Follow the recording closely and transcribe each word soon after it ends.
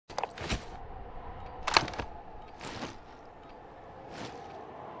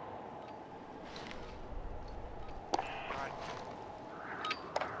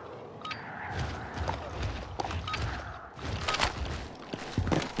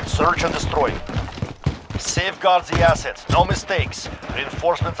Search and destroy. Safeguard the assets. No mistakes.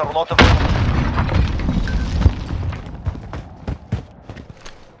 Reinforcements are not available.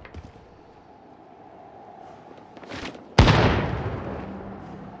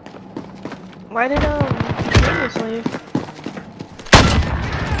 Why did Davis leave?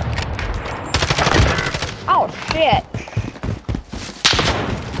 Oh shit!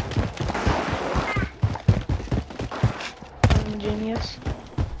 Genius.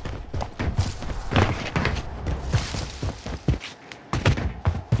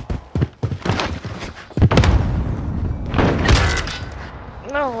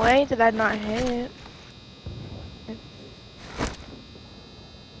 No way did I not hit.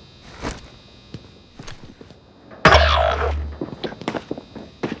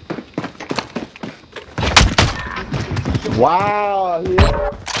 Wow. Yeah.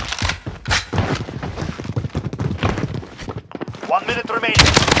 1 minute remaining.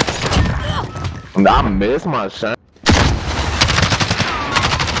 I missed my shot.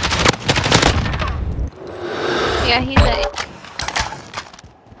 Yeah, he's a.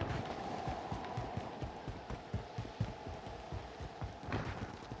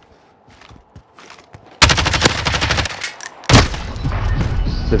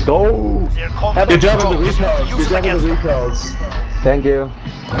 Let's go. Their Good confidence job on the grows. recalls. Use Good it job on against the them. recalls. Thank you.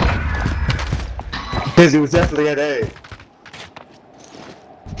 Because it was definitely at A.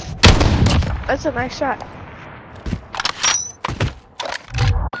 That's a nice shot.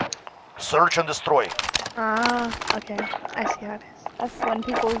 Search and destroy. Ah, okay. I see how it is. That's when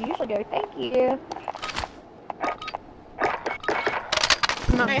people usually go. Thank you.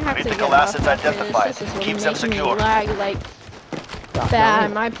 Might have to Critical get off assets after identified. This is Keep them making me secure. lag like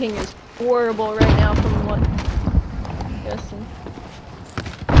bad. My ping is horrible right now from what. Guessing.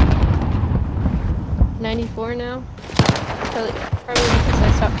 94 now. Probably because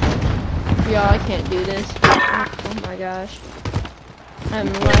I stopped. Yeah, I can't do this. Oh my gosh. I'm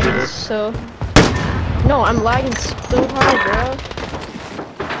lagging so. No, I'm lagging so hard,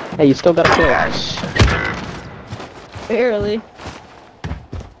 bro. Hey, you still got a kill. Barely.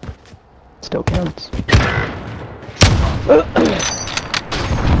 Still counts.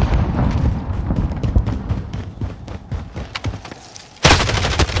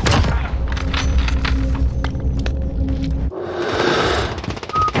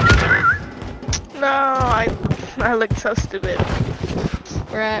 No, I look so stupid.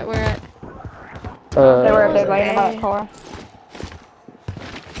 We're at. They were was big like A. about car.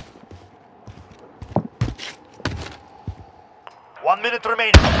 One minute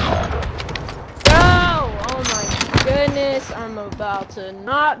remaining. Go! Oh my goodness, I'm about to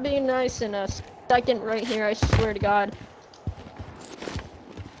not be nice in a second right here, I swear to God.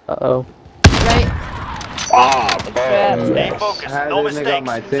 Uh-oh. Right? Ah, Stay fuck. focused. I had No this nigga on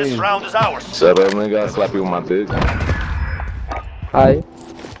my mistakes. This team. round is ours. Shut up, nigga. I'll slap you with my dick. Hi.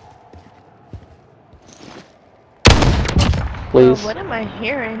 Oh, Please. what am I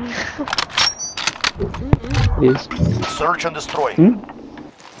hearing? Please. Search and destroy. Hmm?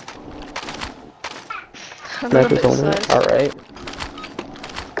 A little Sniper's bit only. sus. Alright.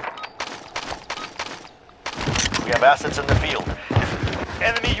 We have assets in the field.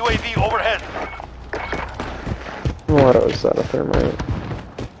 Enemy UAV overhead. What is that, a thermite?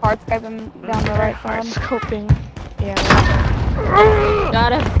 Hard scoping down the right Hard side. scoping. Yeah.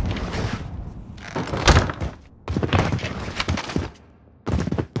 Got him.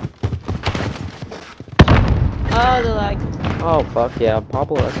 Oh, the lag. Oh, fuck yeah.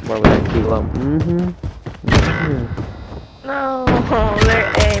 Pablo Escobar with that kilo. No,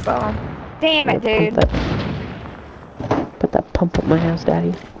 they're A bomb. Damn it, dude. Put that pump up my ass,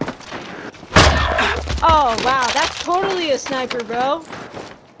 daddy. Oh, wow, that's totally a sniper, bro.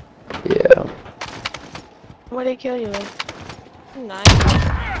 Yeah. What did he kill you with? Nice.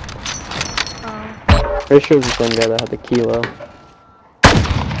 Oh. Pretty sure it was the same guy that had the kilo.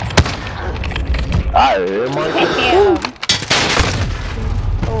 Damn.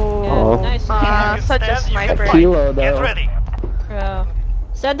 Oh. Yeah, nice. Such a sniper. A kilo, Get though. ready. Bro.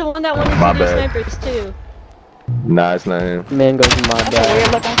 Is that the one that wanted My to do bad. snipers, too? Nice name. Man goes in my That's a bag.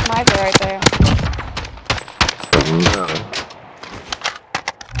 weird looking sniper right there. No.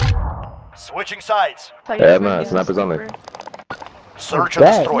 Switching sides. Yeah, man, snipers on there. Search and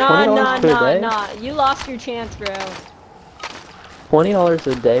That- destroy. Nah, $20 nah, per nah, day? nah. You lost your chance, bro. $20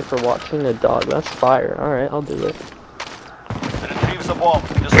 a day for watching a dog. That's fire. Alright, I'll do it. Retrieve the bomb.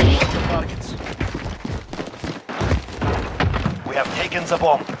 Destroy the targets. We have taken the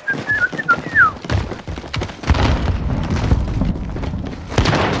bomb.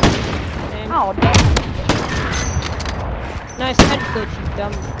 Damn. Oh, damn. Nice head glitch, you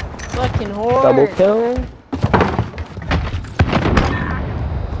dumb. Fucking whore. Double kill.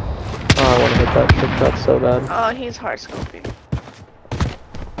 Oh, I want to hit that trick shot so bad. Oh, he's hard scoping.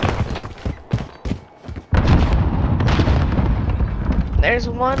 There's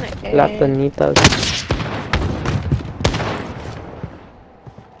one Latanitas.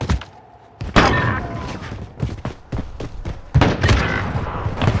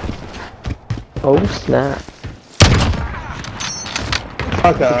 Oh snap.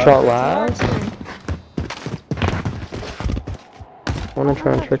 Shot last. Wanna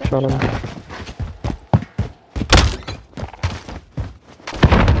try and trick shot him.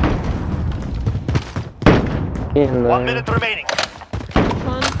 In 1 there. minute remaining.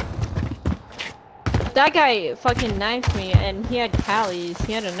 Fun. That guy fucking knifed me and he had callies.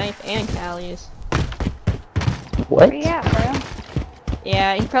 He had a knife and callies. What? Where you at, bro?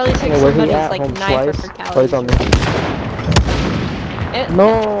 Yeah, he probably took Yeah, where he somebody's at? like Home knife or slice? callies. Oh, he's on me.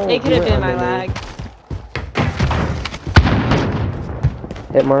 No! It could he have been went my under me. lag.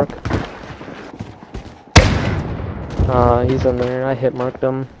 Hit mark. He's in there. I hit marked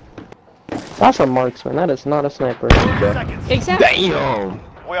him. That's a marksman. That is not a sniper. Seconds. Exactly. Damn!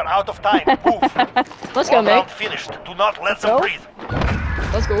 We are out of time. Move. Let's go, One mate. round finished. Do not let them go. breathe.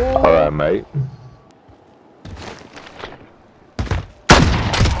 Let's go. Alright, mate.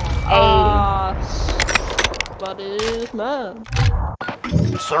 Ah, what is man?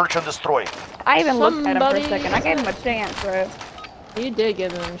 Search and destroy. I even looked at him for a Somebody- second. I gave him a chance, bro. You did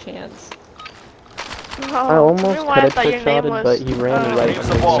give him a chance. Oh, I almost you know why could I have thought trick your name shotted, was, but he ran right Leave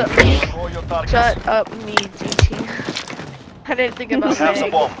the into bomb. me. Destroy your targets. Shut up, me, GT. I didn't think about Have the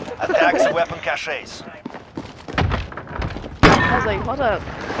Meg. bomb. Attacks the weapon caches. I was like, hold up,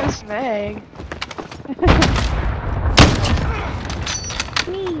 who's Meg?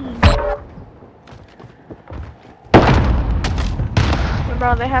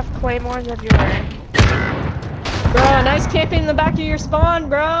 Bro, they have claymores everywhere. Bro, nice camping in the back of your spawn,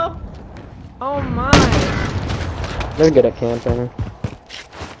 bro. Oh my. They're good at camping.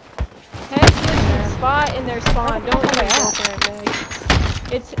 Head to the spot in their spawn. Don't even go for it, Meg.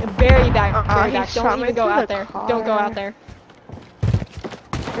 It's very back. Very he back. shot Don't me even go through out the there. Don't go car. out there.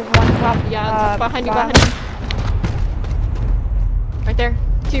 There's one top. Yeah, behind you, bottom. behind you. Right there.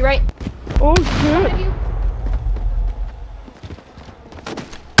 To your right. Oh Behind you.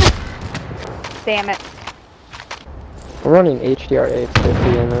 Damn it. We're running HDR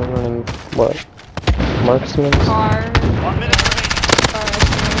 850 and they're running what? Marksman? Car. 1 minute remaining.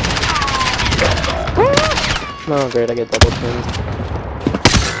 Oh great, I get double teamed.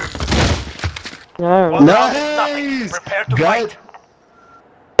 Yeah, One round is nothing. Prepare to fight.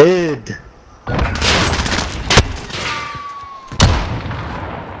 Ed.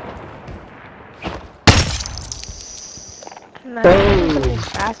 nice.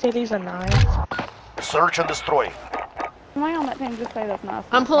 Fast, he's a knife. Search and destroy. Am I on that team? Just say that's not.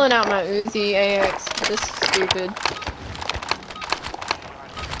 I'm pulling out my Uzi AX. This is stupid.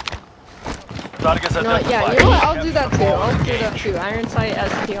 Targets You know what? Yeah, identified. you know what? I'll do that The too. bomb I'll do that engaged. too. Iron Sight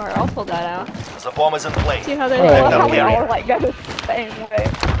SPR. I'll pull that out. The bomb is in play. See how they Alright. Well, how we Area. all like go the same way.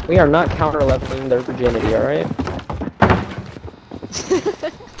 we are not counter-leveling their virginity, alright?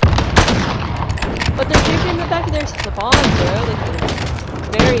 But they're keeping the back of their spawn, bro.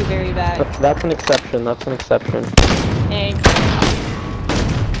 Like, very, very bad. That's an exception, that's an exception. And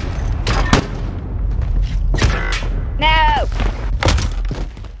No!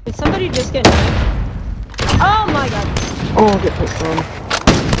 did somebody just get knifed? Oh my god. Oh, I'll get pissed on.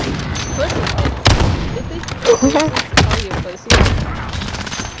 Listen. Did they call you a pussy?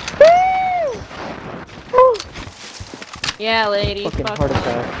 Yeah, lady. Fucking Fuck heart off.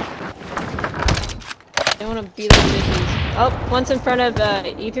 attack. They wanna be like bitches. Oh, one's in front of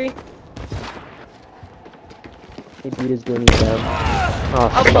E3. He beat his doing down. Oh,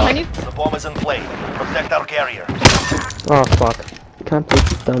 Oh, behind you. The bomb is in play. Protect our carrier. Oh fuck. I can't believe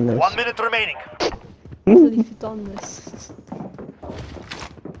he's done this. 1 minute remaining. You've done this.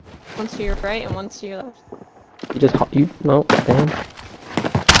 One's to your right and one's to your left. You just you no, damn.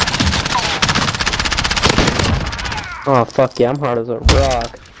 Oh fuck yeah, I'm hard as a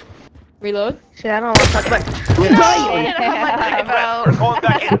rock. Reload. Shit, I don't want to talk about. No, you didn't have my knife We're out. going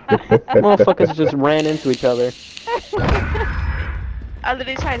back in. Motherfuckers just ran into each other. I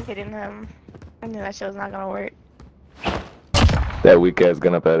literally tried hitting him. I knew that shit was not gonna work. That weak ass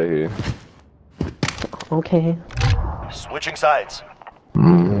gun up out of here. Okay. Switching sides.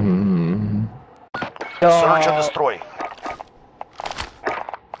 Mm-hmm. Search and destroy.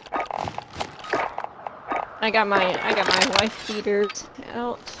 I got my wife beaters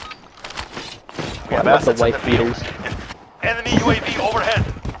out. We have I love the assets in wife the field. beaters. Enemy UAV overhead.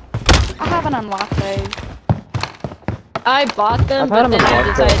 unlock those. I bought them, I've had but them then I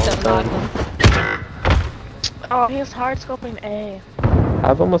unlocked for a decided to long unlock time. them. Oh, he's hard scoping A. I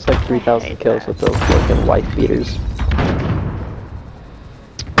have almost like 3,000 hate kills that. with those fucking wife beaters.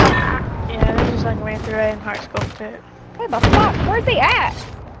 Yeah, they just like ran through it and hard scoped it. Where the fuck? Where's he at?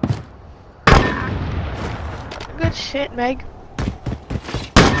 Good shit, Meg.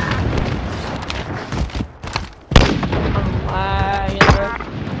 I'm lagging, bro.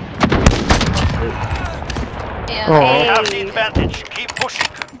 Yeah. Oh. You have the advantage. Keep pushing.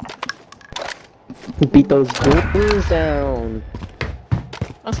 Beat those ghouls down.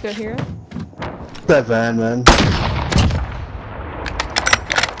 Let's go here. That van, man.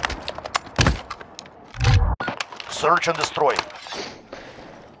 Search and destroy.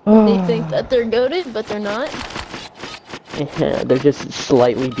 They think that they're goated, but they're not. Yeah, they're just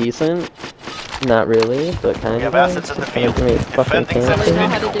slightly decent. Not really, but kind We of. have assets in the field. Defending They them know is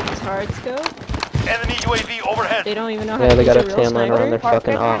how to critical. do these hard scope. Enemy UAV overhead. They don't even know how Yeah, to they use got a real tan line around their sniper.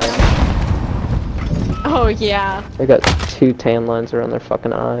 fucking eye. Oh yeah. They got 2 tan lines around their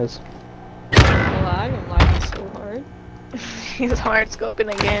fucking eyes. I'm lagging so hard. He's hard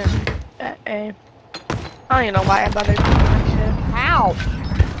scoping again at A. I don't even know why I bothered doing that shit. Ow!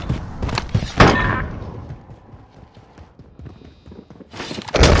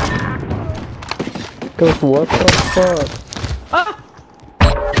 Goes, what the fuck? Ah!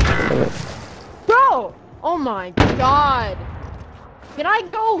 Bro! Oh my god! Can I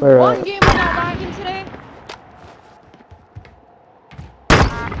go Where one at? game without lagging today?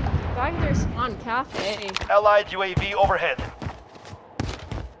 Back there spawn cafe. Allied UAV overhead.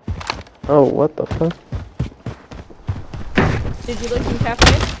 Oh, what the fuck? Did you look in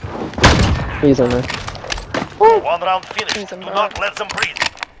cafe? He's in there. One round finished. He's Do a not let them breathe.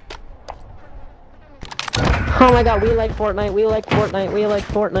 Oh my god, we like Fortnite, we like Fortnite, we like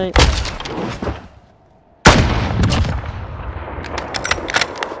Fortnite.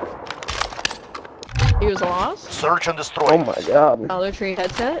 He was lost. Search and destroy. Oh my god. Dollar Tree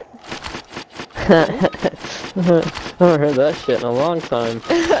headset. I haven't heard that shit in a long time.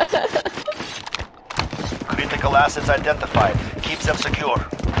 Critical assets identified. Keep them secure.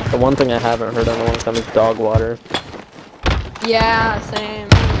 The one thing I haven't heard in a long time is dog water. Yeah, same.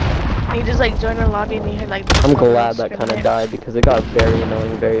 He just like joined our lobby and he had like. I'm so glad much that kind of screaming. died because it got very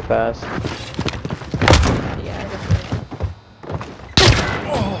annoying very fast. Yeah,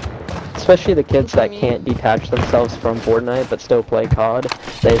 Especially the kids that can't detach themselves from Fortnite but still play COD.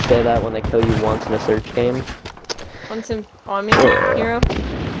 They say that when they kill you once in a search game. Once in on me, hero.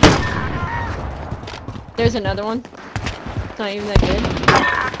 There's another one. It's not even that good.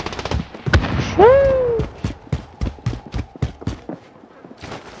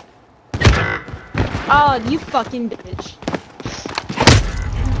 Oh, you fucking bitch.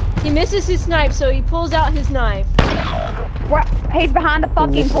 He misses his snipe, so he pulls out his knife. What? He's behind the And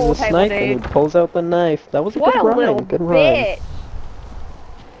fucking this is pool a table, sniper who dude. pulls out the knife. That was a What good a run. little Good run. bitch.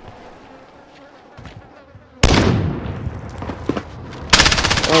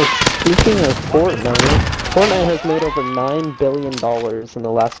 Oh, speaking of Fortnite, Fortnite has made over $9 billion in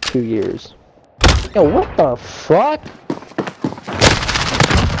the last 2 years. Yo, what the fuck?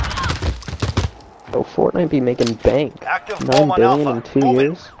 Oh, Fortnite be making bank. Active 9 bomb on billion in Alpha. 2 Move it.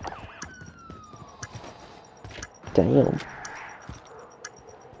 years? Damn.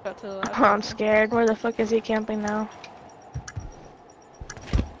 Got to the left. Oh, I'm scared. Where the fuck is he camping now?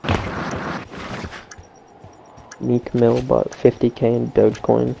 Meek Mill bought 50k in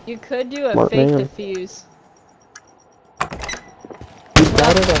Dogecoin. You could do a Smart fake man. defuse. He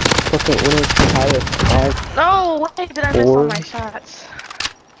bought it at fucking Winner's highest. No! Why did I miss all my Orbs. shots?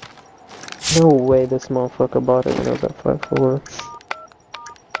 No way this motherfucker bought it when it was at 5.4.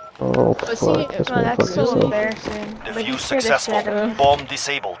 Oh see, fuck, this Oh, that's so motherfucker's so... embarrassing. Like, you Defuse scared the shit successful. out of me. Bomb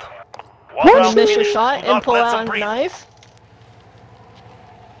disabled. One You round miss your finished. shot Do and not pull let out them a breathe. knife.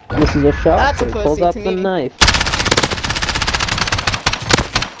 This is a shot, That's so a he pulls pussy out to the me. knife.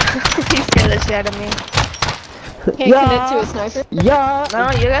 He scared the shit out of me. Can't Yeah. commit to a sniper. Yeah!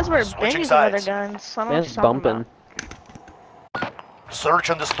 No, you guys were Switching banging some other sides. guns. So I don't know what Man's you're talking bumping. about. Search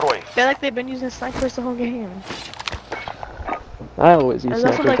and destroy. I feel like they've been using snipers the whole game. I always use There's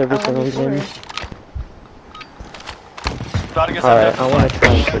also snipers like every single 11 game. Targets Alright, I wanna identified. try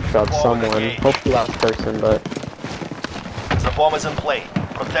and trick shot Bomb someone. engaged. Hopefully last person, but... The bomb is in play.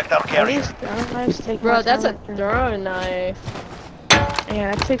 Protect our At carrier. least knives take Bro, more that's a talent. throw knife.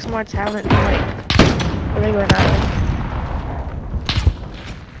 Yeah, that takes more talent than like a regular knife.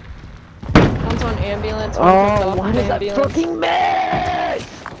 One's on ambulance. One comes Oh, off why of does that ambulance. fucking miss?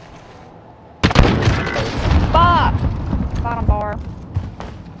 Fuck! Bottom bar.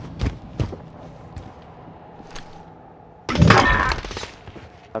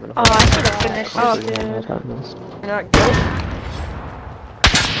 Having a Oh, I should have finished Oh, this, dude. dude. You're not good.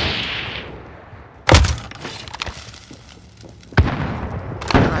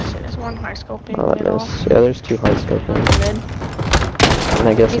 Gosh, there's one hard scoping Oh, middle. yeah, there's 2 hard scoping. One's mid. And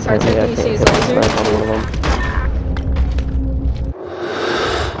I guess He's hard apparently I scoping, you can't see his hit the laser? snipe on one of them.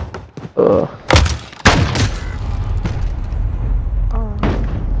 Ugh.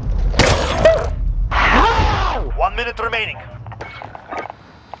 Oh. 1 minute remaining.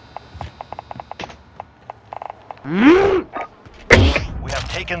 We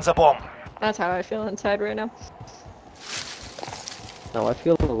have taken the bomb. That's how I feel inside right now. No, I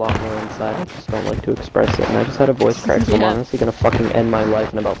feel a lot more inside. I just don't like to express it. And I just had a voice crack, so I'm Yeah. honestly gonna fucking end my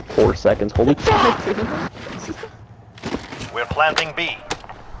life in about 4 seconds. Holy fuck! We're planting B.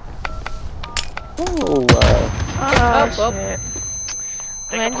 Oh, Oh, well. shit.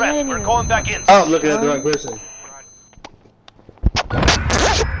 Take Man, a breath. you We're ain't going back in. Oh, I'm looking at the wrong person.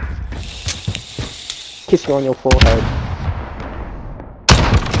 kiss you on your forehead.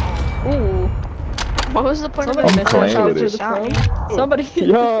 Ooh. What was the point Somebody of missed that playing shot with through it. the prone. Somebody,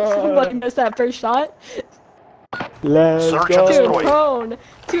 Yeah. somebody missed that first shot. Let's Search and go. destroy.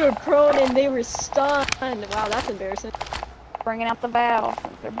 To a prone, and they were stunned. Wow, that's embarrassing. Bringing out the valve.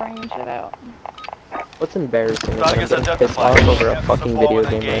 They're bringing shit out. What's embarrassing is I'm Targets getting pissed identified. off over a Get fucking the video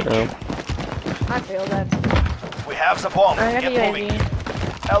ball and game right engage. now. I feel that. We have the bomb. I got Get a moving.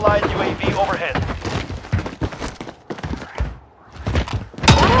 UAV. Allied UAV overhead.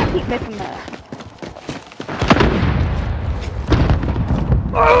 Why do I keep missing that?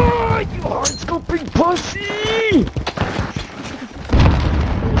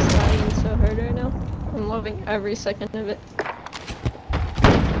 I'm just dying so hard right now. I'm loving every second of it.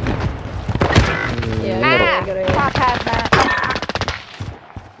 Yeah, I got it. Top hat that.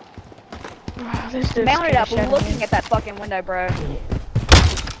 Oh, this dude's Mounted up gonna looking me. at that fucking window, bro.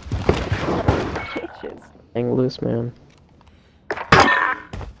 Bitches. Hang loose, man.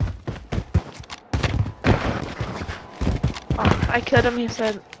 Oh, I killed him, he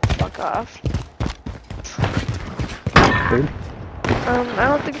said, fuck off. Dude. I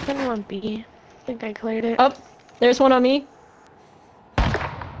don't think it's anyone B. I think I cleared it. Up. There's one on me.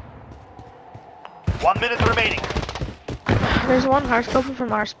 1 minute remaining. There's one hard scoping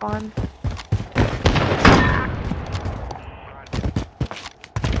from our spawn.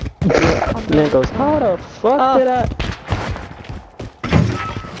 And then it goes, how the fuck Oh. did I?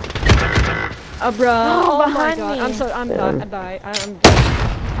 Bruh. No, Oh my behind god. me. I'm so. I'm Yeah. done. I die. I'm.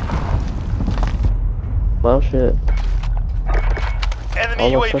 Well, shit. Enemy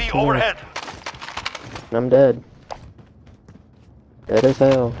Almost UAV touched me. overhead. I'm dead. Dead as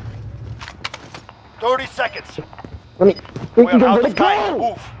hell. 30 seconds. Let me. We Where'd are out it of time. go?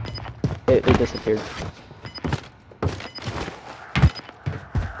 Move. It disappeared.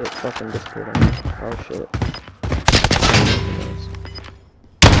 It fucking disappeared on me. Oh shit.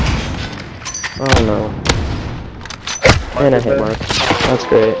 Oh no. And a hit mark. That's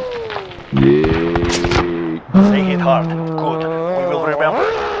great. Yay. They hit hard. Good. We will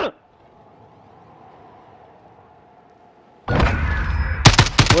remember.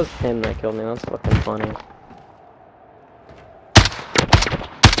 It was him that killed me. That's fucking funny.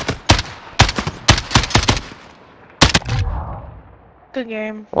 Good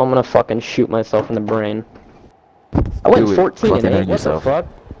game. Well, I'm gonna fucking shoot myself in the brain. I went Do it. 14 and Fucking 8. hurt What the yourself. fuck?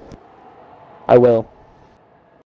 I will.